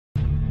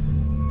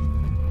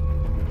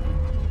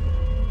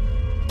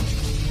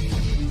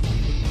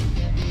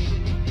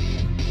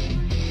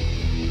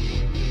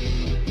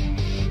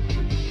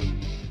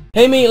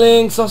Hey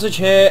Meatling&Sausage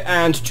here,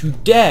 and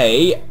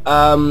today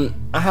I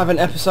have an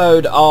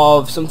episode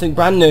of something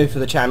brand new for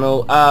the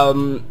channel.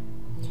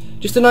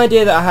 Just an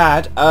idea that I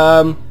had.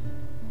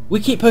 We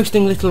keep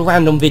posting little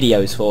random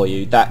videos for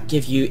you that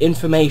give you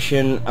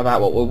information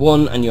about what we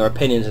won and your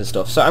opinions and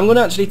stuff. So I'm going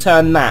to actually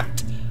turn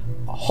that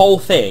whole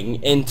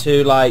thing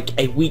into like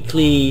a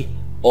weekly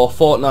or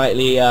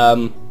fortnightly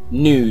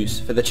news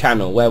for the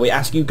channel, where we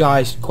ask you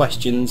guys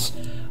questions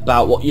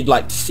about what you'd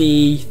like to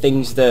see,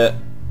 things that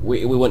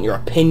we want your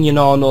opinion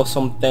on or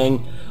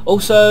something.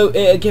 Also,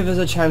 it'll give us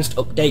a chance to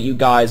update you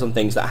guys on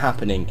things that are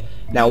happening.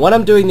 Now, when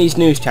I'm doing these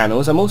news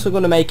channels, I'm also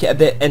going to make it a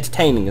bit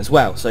entertaining as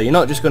well. So you're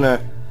not just going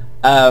to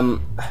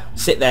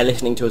sit there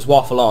listening to us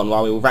waffle on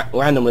while we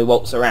randomly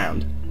waltz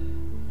around.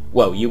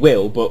 Well, you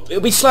will, but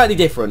it'll be slightly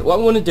different. What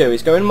I'm going to do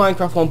is go in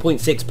Minecraft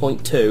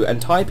 1.6.2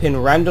 and type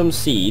in random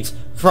seeds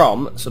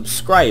from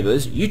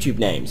subscribers' YouTube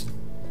names.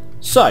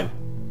 So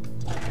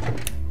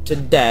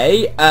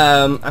today,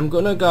 I'm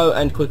gonna go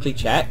and quickly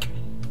check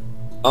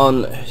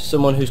on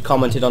someone who's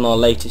commented on our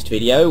latest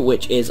video,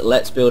 which is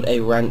Let's Build a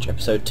Ranch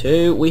episode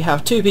 2. We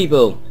have 2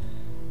 people.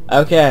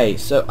 Okay,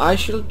 so I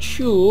shall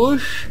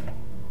choose.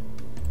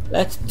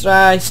 Let's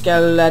try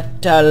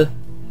Skeletal.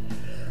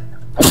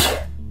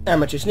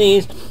 Amateur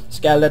sneeze.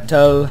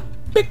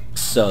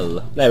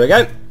 Skeletalpixel. There we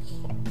go.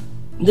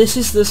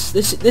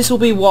 This will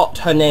be what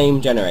her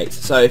name generates.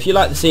 So if you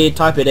like the seed,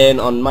 type it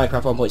in on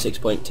Minecraft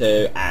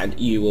 1.6.2 and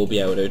you will be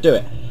able to do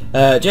it.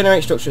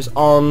 Generate structures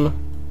on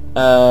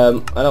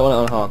I don't want it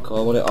on hardcore,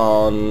 I want it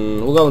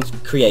on, we'll go on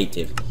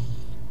creative.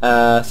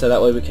 So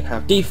that way we can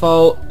have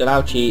default,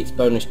 allow cheats,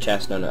 bonus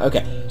chest, no.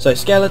 Okay, so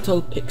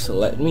Skeletalpixel,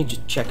 let me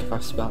just check if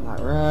I've spelled that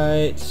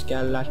right.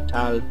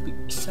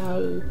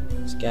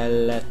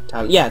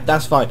 Skeletalpixel, yeah,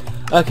 that's fine.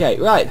 Okay,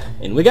 right,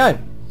 in we go.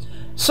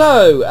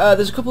 So,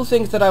 there's a couple of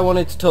things that I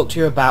wanted to talk to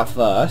you about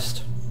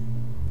first,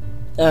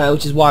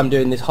 which is why I'm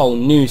doing this whole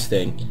news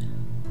thing.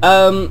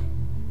 You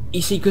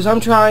see, because I'm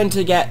trying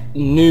to get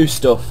new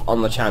stuff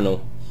on the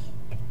channel,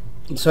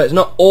 so it's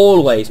not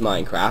always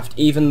Minecraft,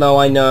 even though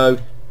I know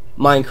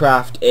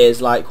Minecraft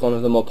is like one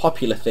of the more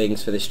popular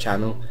things for this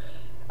channel.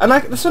 And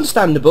that's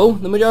understandable.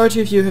 The majority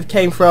of you have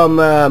came from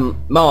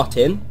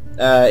Martin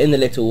in the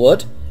Little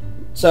Wood.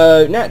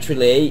 So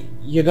naturally,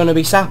 you're going to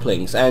be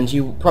saplings, and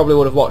you probably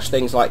would have watched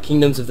things like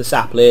Kingdoms of the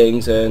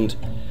Saplings and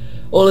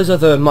all his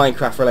other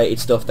Minecraft related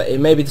stuff, that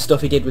maybe the stuff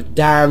he did with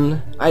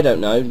Dan, I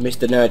don't know,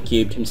 Mr. Nerd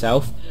Cubed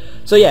himself.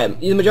 So yeah,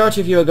 the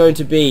majority of you are going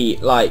to be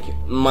like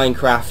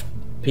Minecraft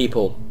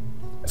people.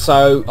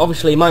 So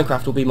obviously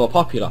Minecraft will be more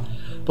popular.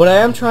 But I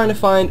am trying to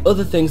find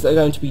other things that are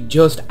going to be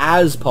just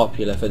as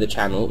popular for the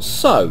channel.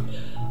 So,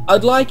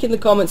 I'd like in the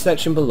comment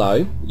section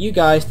below, you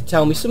guys to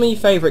tell me some of your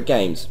favourite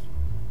games.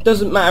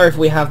 Doesn't matter if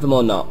we have them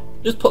or not.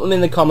 Just put them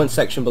in the comments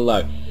section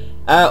below.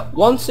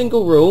 One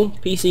single rule,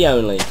 PC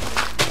only.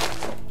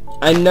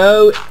 I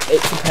know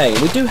it's a pain.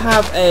 We do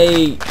have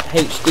a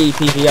HD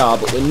PVR,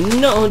 but we're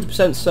not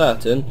 100%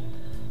 certain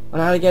on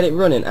how to get it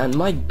running. And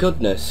my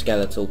goodness,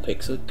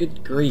 Skeletalpixel,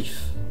 good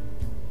grief.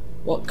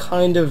 What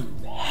kind of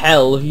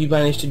hell have you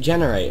managed to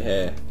generate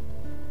here?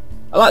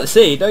 I like the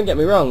seed, don't get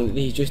me wrong,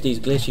 these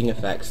glitching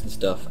effects and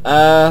stuff.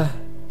 I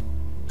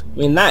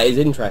mean, that is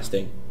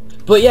interesting.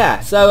 But yeah,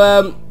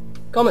 so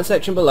comment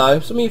section below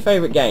some of your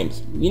favourite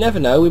games. You never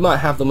know, we might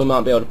have them, we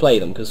might be able to play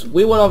them, because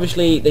we want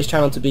obviously this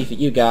channel to be for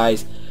you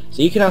guys,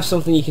 so you can have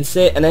something you can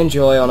sit and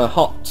enjoy on a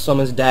hot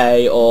summer's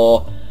day,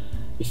 or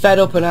you're fed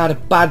up and had a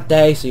bad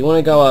day, so you want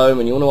to go home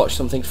and you want to watch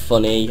something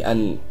funny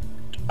and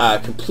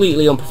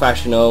completely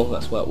unprofessional.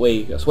 That's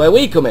where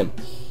we come in.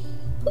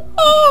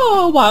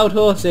 Oh, wild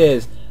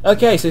horses.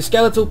 Okay, so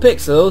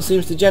Skeletalpixel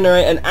seems to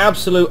generate an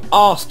absolute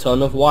arse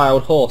ton of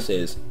wild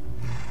horses.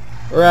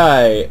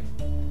 Right.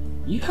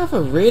 You have a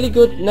really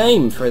good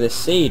name for this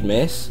seed,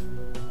 miss.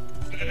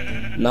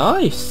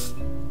 Nice.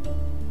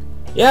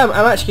 Yeah,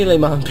 I'm actually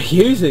going to be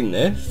using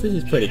this. This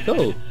is pretty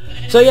cool.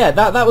 So yeah,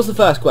 that was the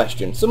first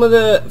question. Some of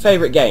the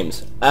favourite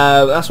games.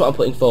 That's what I'm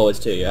putting forwards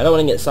to you. I don't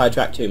want to get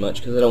sidetracked too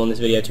much because I don't want this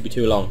video to be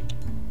too long.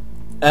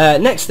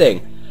 Next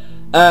thing.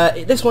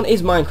 This one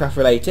is Minecraft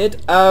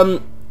related.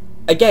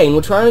 Again,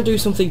 we're trying to do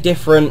something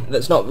different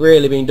that's not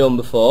really been done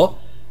before.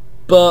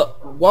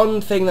 But one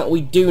thing that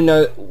we do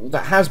know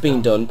that has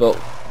been done, but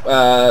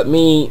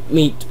me,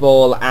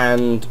 Meatball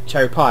and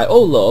Cherry Pie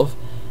all love,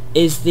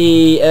 is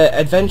the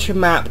adventure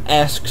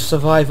map-esque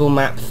survival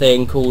map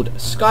thing called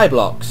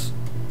Skyblocks.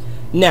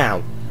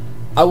 Now,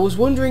 I was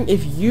wondering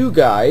if you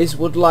guys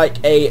would like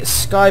a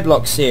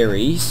Skyblock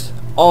series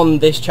on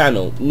this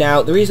channel.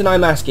 Now, the reason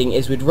I'm asking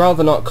is we'd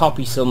rather not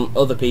copy some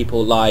other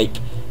people like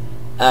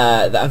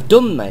that have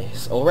done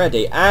this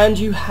already. And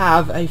you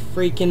have a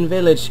freaking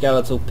village,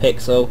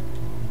 Skeletalpixel,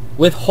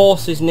 with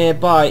horses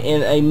nearby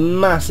in a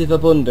massive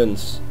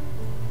abundance.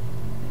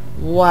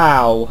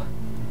 Wow.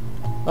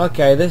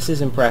 Okay, this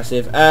is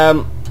impressive.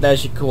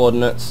 There's your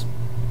coordinates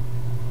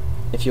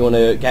if you want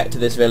to get to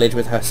this village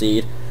with her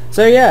seed.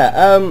 So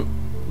yeah,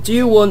 do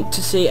you want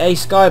to see a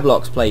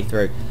Skyblocks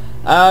playthrough?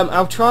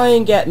 I'll try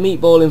and get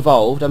Meatball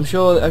involved. I'm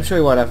sure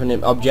he won't have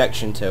an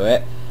objection to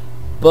it.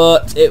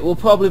 but it will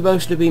probably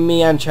mostly be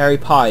me and Cherry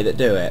Pie that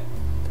do it.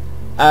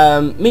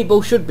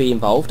 Meatball should be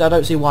involved, I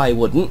don't see why he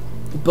wouldn't,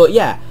 but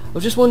yeah, I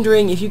was just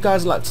wondering if you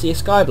guys would like to see a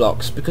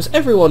Skyblocks, because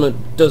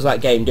everyone does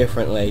that game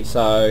differently,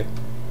 so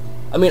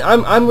I mean,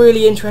 I'm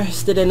really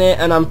interested in it,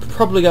 and I'm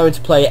probably going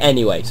to play it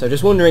anyway, so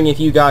just wondering if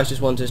you guys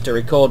just want us to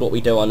record what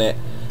we do on it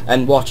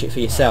and watch it for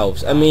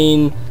yourselves. I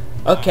mean,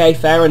 okay,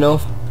 fair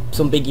enough,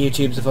 some big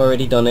YouTubers have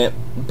already done it,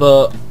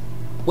 but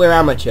we're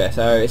amateur,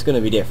 so it's going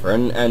to be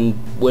different, and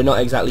we're not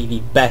exactly the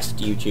best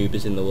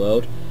YouTubers in the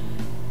world.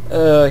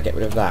 Get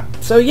rid of that.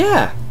 So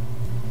yeah,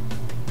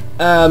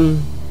 that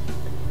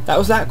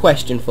was that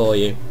question for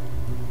you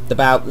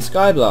about the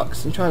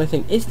Skyblocks. I'm trying to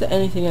think, is there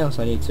anything else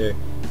I need to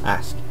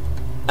ask?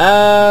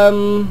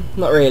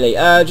 Not really.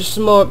 Just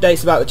some more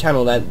updates about the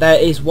channel then. There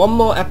is one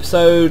more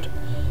episode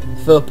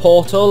for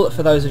Portal,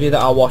 for those of you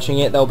that are watching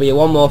it. There'll be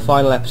one more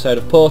final episode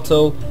of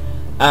Portal,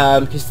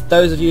 because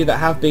those of you that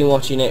have been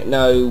watching it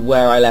know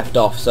where I left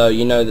off, so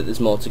you know that there's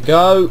more to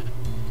go.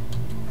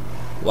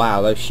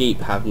 Wow, those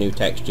sheep have new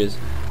textures.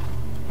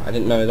 I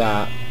didn't know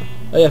that.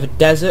 Oh, you have a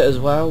desert as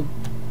well.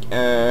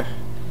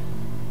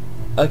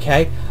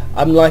 Okay,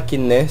 I'm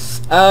liking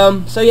this.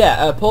 So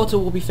yeah,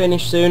 Portal will be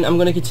finished soon. I'm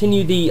going to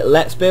continue the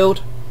Let's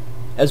Build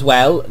as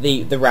well,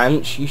 the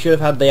ranch. You should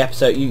have had the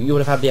episode. You would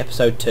have had the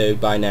episode 2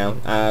 by now,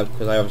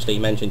 because I obviously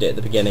mentioned it at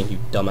the beginning. You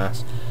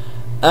dumbass.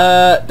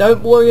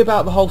 Don't worry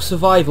about the whole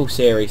survival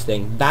series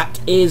thing. That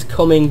is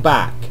coming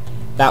back.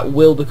 That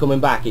will be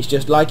coming back. It's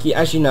just like,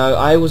 as you know,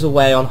 I was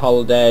away on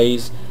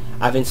holidays,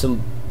 having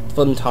some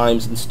fun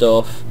times and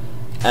stuff,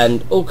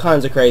 and all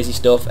kinds of crazy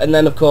stuff. And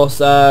then of course,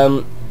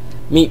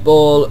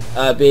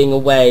 Meatball being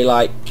away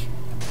like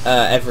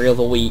every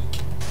other week,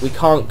 we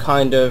can't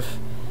kind of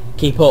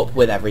keep up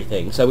with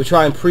everything, so we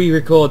try and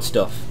pre-record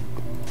stuff.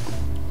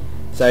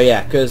 So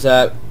yeah, because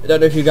I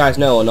don't know if you guys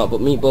know or not, but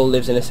Meatball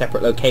lives in a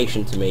separate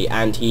location to me,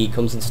 and he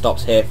comes and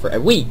stops here for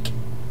a week.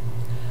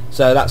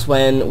 So that's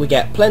when we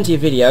get plenty of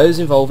videos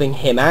involving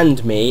him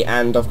and me,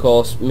 and of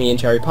course me and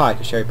Cherry Pie,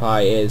 because Cherry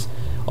Pie is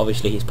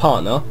obviously his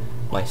partner,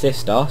 my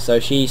sister, so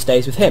she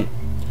stays with him.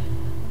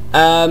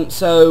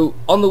 So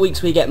on the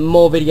weeks we get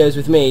more videos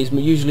with me is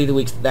usually the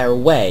weeks that they're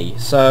away,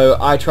 so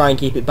I try and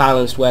keep it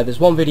balanced where there's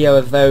one video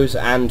of those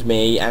and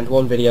me, and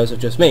one video of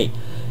just me.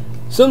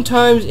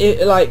 Sometimes,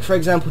 like for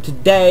example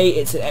today,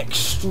 it's an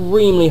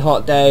extremely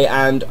hot day,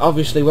 and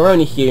obviously we're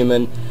only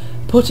human.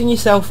 Putting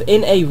yourself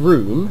in a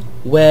room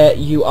where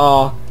you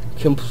are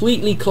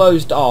completely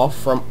closed off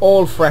from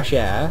all fresh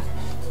air,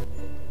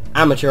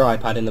 amateur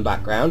iPad in the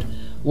background,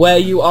 where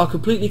you are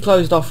completely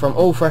closed off from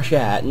all fresh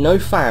air, no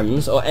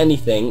fans or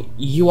anything,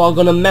 you are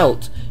gonna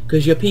melt,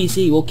 because your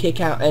PC will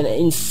kick out an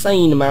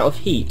insane amount of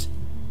heat.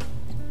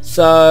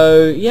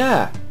 So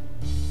yeah,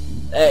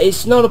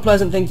 it's not a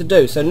pleasant thing to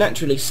do, so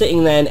naturally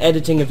sitting there and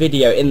editing a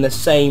video in the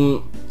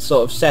same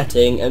sort of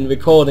setting and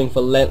recording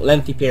for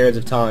lengthy periods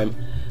of time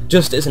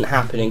just isn't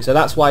happening, so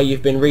that's why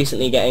you've been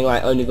recently getting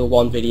like only the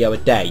one video a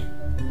day.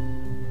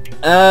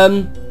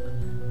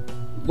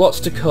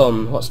 What's to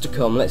come? What's to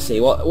come? Let's see.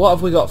 What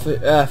have we got for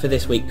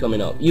this week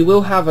coming up? You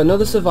will have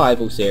another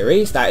survival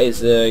series. That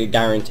is a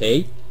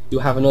guarantee.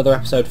 You'll have another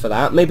episode for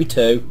that. Maybe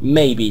two.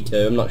 Maybe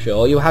two. I'm not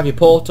sure. You'll have your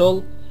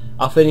Portal.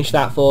 I'll finish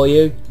that for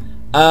you.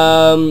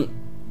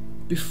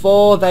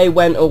 Before they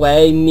went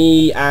away,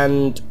 me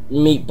and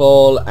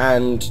Meatball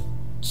and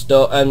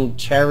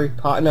Cherry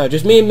Pie. No,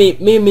 just me and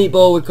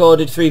Meatball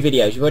recorded 3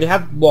 videos. You've already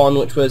had one,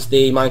 which was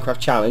the Minecraft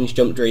challenge,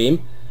 Jump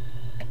Dream.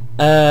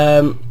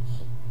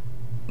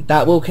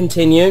 That will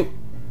continue.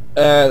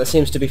 That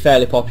seems to be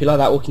fairly popular.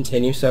 That will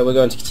continue, so we're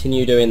going to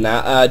continue doing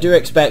that. Do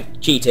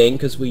expect cheating,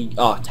 because we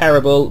are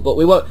terrible, but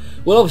we won't.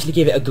 We'll obviously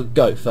give it a good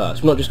go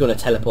first. We're not just going to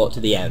teleport to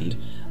the end.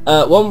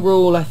 One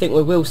rule I think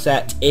we will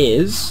set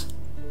is,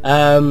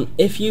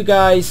 if you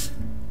guys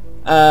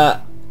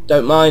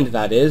don't mind,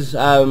 that is,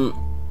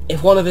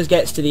 if one of us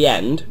gets to the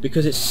end,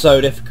 because it's so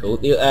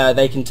difficult,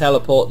 they can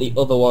teleport the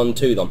other one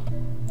to them.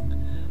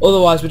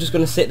 Otherwise, we're just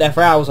going to sit there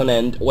for hours on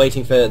end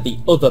waiting for the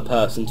other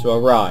person to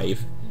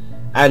arrive.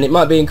 And it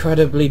might be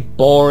incredibly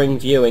boring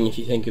viewing if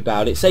you think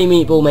about it. Say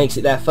Meatball makes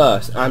it there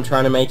first. I'm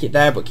trying to make it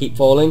there but keep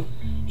falling.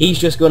 He's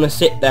just going to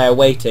sit there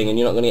waiting and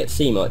you're not going to get to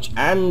see much.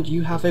 And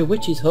you have a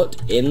witch's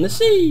hut in the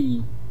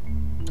sea.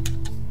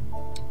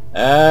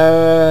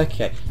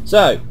 Okay.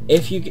 So,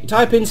 if you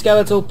type in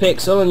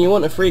Skeletalpixel and you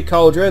want a free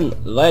cauldron,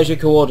 there's your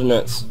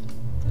coordinates.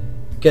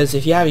 Because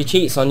if you have your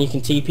cheats on, you can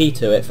TP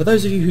to it. For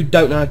those of you who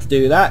don't know how to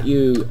do that,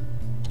 you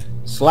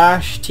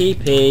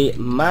 /TP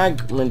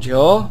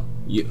magmajor.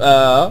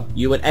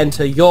 You would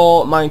enter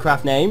your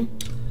Minecraft name.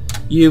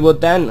 You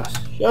would then...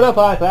 Shut up,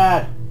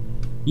 iPad!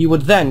 You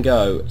would then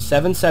go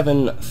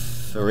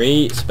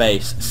 773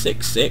 space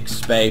 66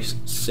 space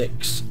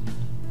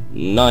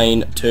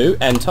 692,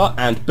 enter,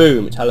 and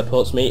boom, it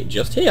teleports me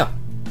just here.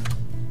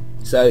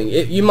 So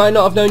you might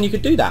not have known you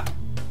could do that.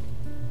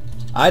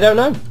 I don't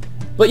know.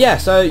 But yeah,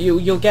 so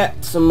you'll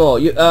get some more.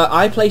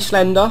 I play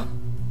Slender.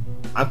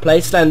 I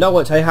played Slender. I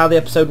won't tell you how the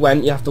episode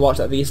went. You have to watch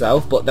that for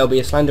yourself. But there'll be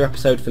a Slender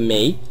episode for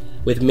me.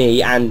 with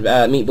me and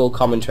Meatball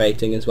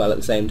commentating as well at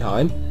the same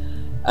time.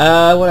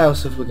 What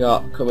else have we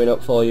got coming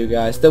up for you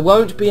guys? There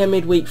won't be a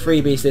midweek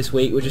freebies this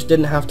week. We just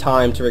didn't have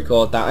time to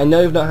record that. I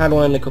know we've not had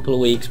one in a couple of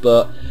weeks,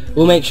 but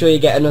we'll make sure you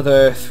get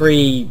another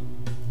 3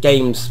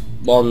 games,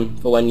 one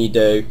for when you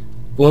do.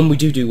 When we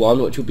do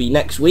one, which will be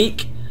next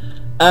week.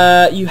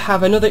 You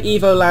have another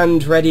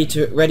Evoland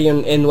ready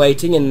in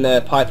waiting in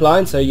the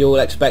pipeline, so you'll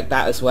expect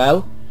that as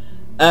well.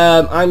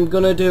 I'm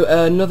gonna do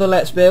another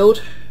Let's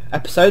Build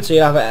episode, so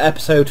you'll have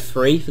episode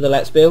 3 for the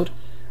Let's Build.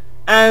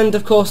 And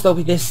of course there'll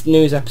be this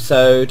news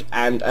episode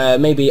and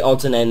maybe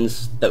odds and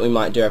ends that we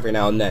might do every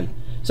now and then.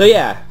 So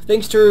yeah,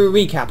 things to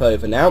recap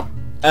over now.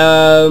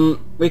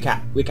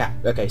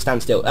 Recap. Okay,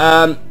 stand still.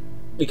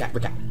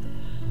 Recap.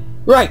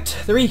 Right,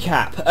 the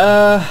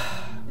recap.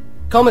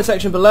 Comment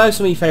section below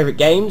some of your favourite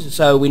games,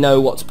 so we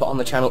know what to put on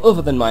the channel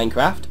other than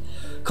Minecraft.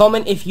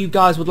 Comment if you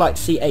guys would like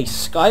to see a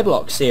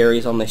Skyblock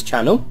series on this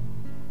channel.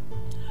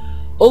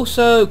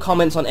 Also,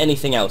 comments on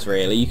anything else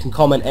really. You can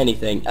comment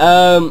anything.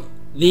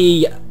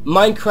 The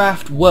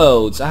Minecraft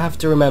worlds, I have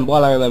to remember,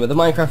 while I remember, the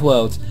Minecraft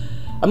worlds.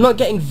 I'm not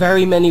getting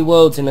very many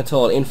worlds in at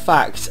all. In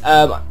fact,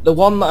 the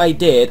one that I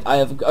did, I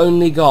have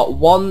only got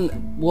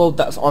one world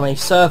that's on a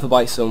server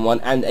by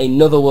someone and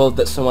another world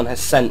that someone has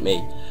sent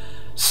me.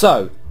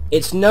 So,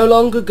 it's no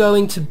longer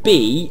going to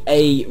be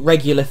a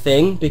regular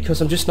thing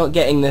because I'm just not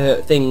getting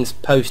the things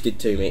posted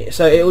to me.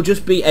 So it will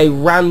just be a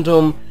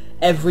random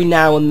every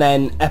now and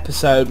then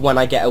episode when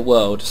I get a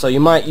world. So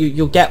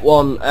you'll get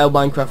one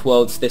Minecraft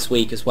worlds this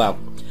week as well.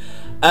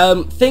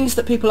 Things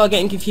that people are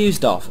getting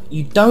confused of.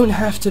 You don't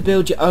have to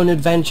build your own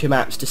adventure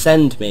maps to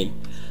send me.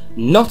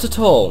 Not at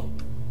all.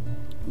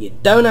 You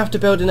don't have to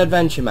build an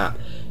adventure map.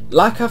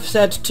 Like I've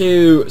said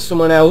to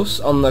someone else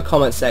on the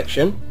comment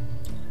section,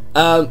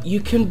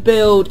 you can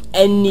build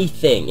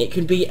anything. It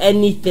can be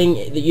anything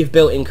that you've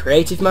built in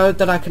creative mode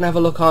that I can have a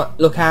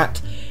look at.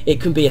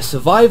 It can be a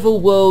survival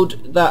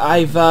world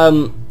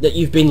that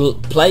you've been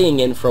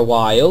playing in for a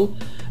while,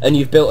 and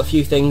you've built a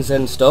few things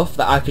and stuff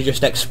that I could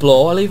just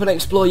explore. I'll even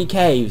explore your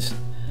caves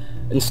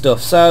and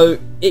stuff. So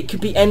it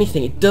could be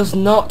anything. It does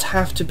not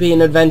have to be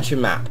an adventure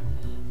map.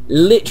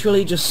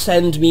 Literally just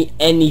send me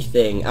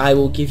anything. I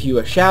will give you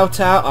a shout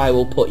out. I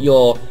will put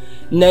your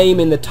name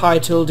in the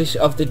title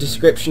of the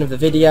description of the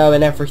video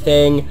and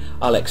everything.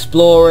 I'll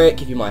explore it,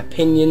 give you my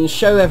opinions,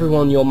 show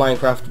everyone your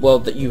Minecraft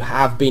world that you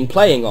have been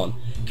playing on.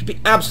 It could be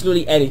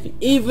absolutely anything,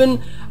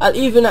 even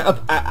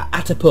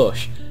at a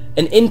push.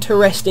 An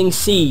interesting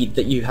seed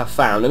that you have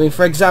found. I mean,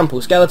 for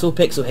example,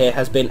 Skeletalpixel here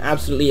has been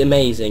absolutely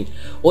amazing.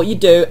 What you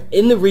do,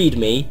 in the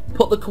readme,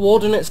 put the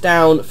coordinates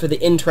down for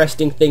the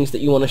interesting things that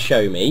you want to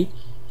show me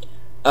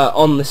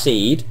on the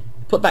seed.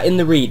 Put that in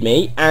the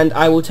readme, and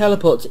I will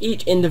teleport to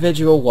each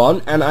individual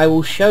one, and I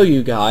will show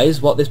you guys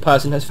what this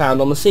person has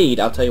found on the seed.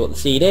 I'll tell you what the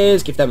seed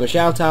is, give them a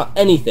shout out,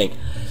 anything.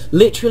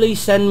 Literally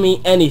send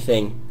me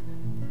anything.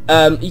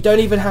 You don't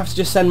even have to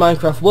just send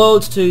Minecraft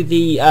worlds to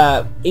the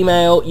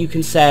email. You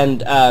can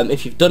send,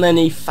 if you've done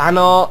any fan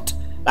art,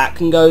 that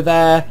can go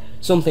there.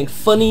 Something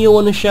funny you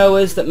want to show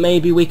us that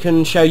maybe we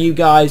can show you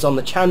guys on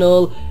the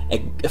channel. A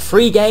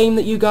free game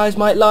that you guys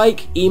might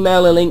like,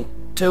 email a link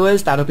to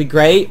us, that'll be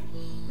great.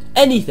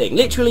 Anything,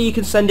 literally you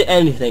can send it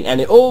anything, and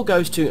it all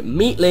goes to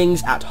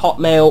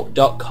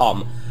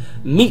meatlings@hotmail.com.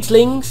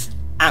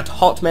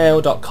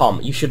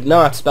 meatlings@hotmail.com. You should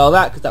know how to spell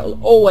that because that will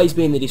always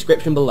be in the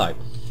description below.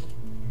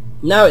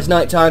 Now it's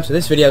night time, so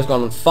this video's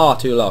gone on far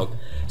too long.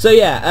 So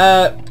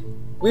yeah,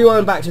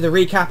 rewind back to the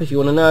recap if you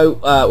want to know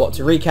what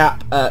to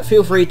recap.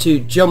 Feel free to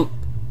jump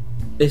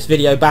this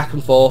video back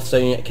and forth so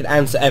you can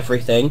answer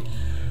everything.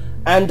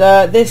 And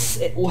this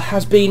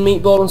has been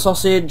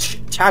Meatball&Sausage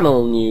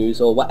channel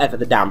news, or whatever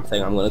the damn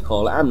thing I'm going to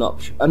call it. I'm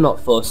not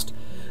fussed.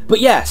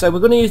 But yeah, so we're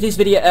going to use these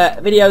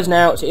videos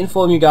now to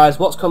inform you guys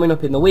what's coming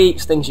up in the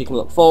weeks, things you can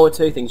look forward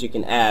to, things you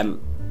can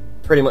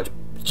pretty much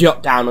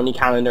jot down on your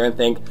calendar and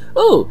think,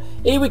 oh,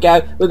 here we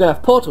go, we're going to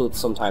have Portal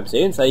sometime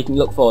soon, so you can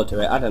look forward to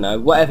it. I don't know,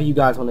 whatever you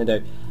guys want to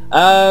do.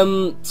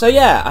 So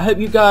yeah, I hope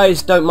you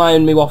guys don't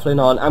mind me waffling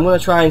on. I'm going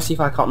to try and see if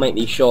I can't make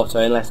these shorter,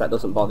 unless that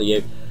doesn't bother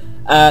you.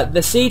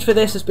 The seed for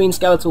this has been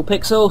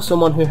Skeletalpixel,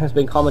 someone who has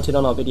been commenting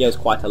on our videos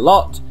quite a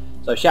lot,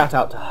 so shout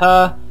out to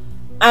her.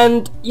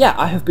 And yeah,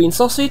 I have been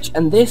Sausage,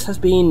 and this has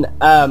been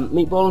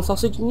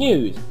Meatball&Sausage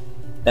News.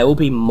 There will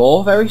be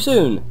more very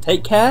soon.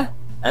 Take care,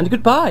 and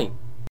goodbye.